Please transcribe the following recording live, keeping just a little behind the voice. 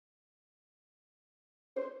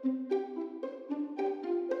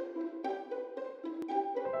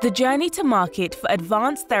The journey to market for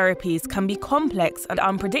advanced therapies can be complex and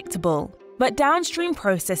unpredictable, but downstream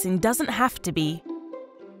processing doesn't have to be.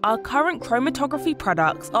 Our current chromatography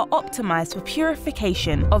products are optimized for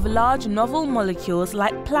purification of large novel molecules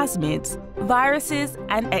like plasmids, viruses,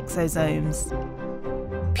 and exosomes.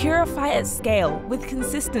 Purify at scale with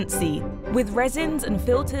consistency, with resins and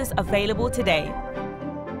filters available today.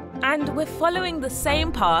 And we're following the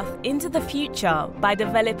same path into the future by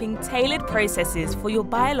developing tailored processes for your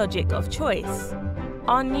biologic of choice.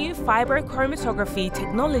 Our new fibrochromatography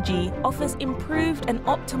technology offers improved and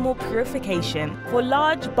optimal purification for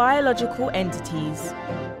large biological entities.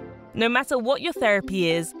 No matter what your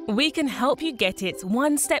therapy is, we can help you get it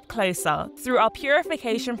one step closer through our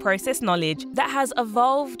purification process knowledge that has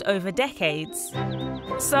evolved over decades.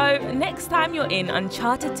 So, next time you're in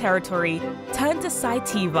uncharted territory, turn to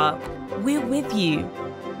Cytiva. We're with you.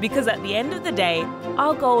 Because at the end of the day,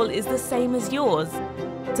 our goal is the same as yours: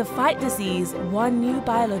 to fight disease one new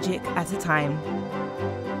biologic at a time.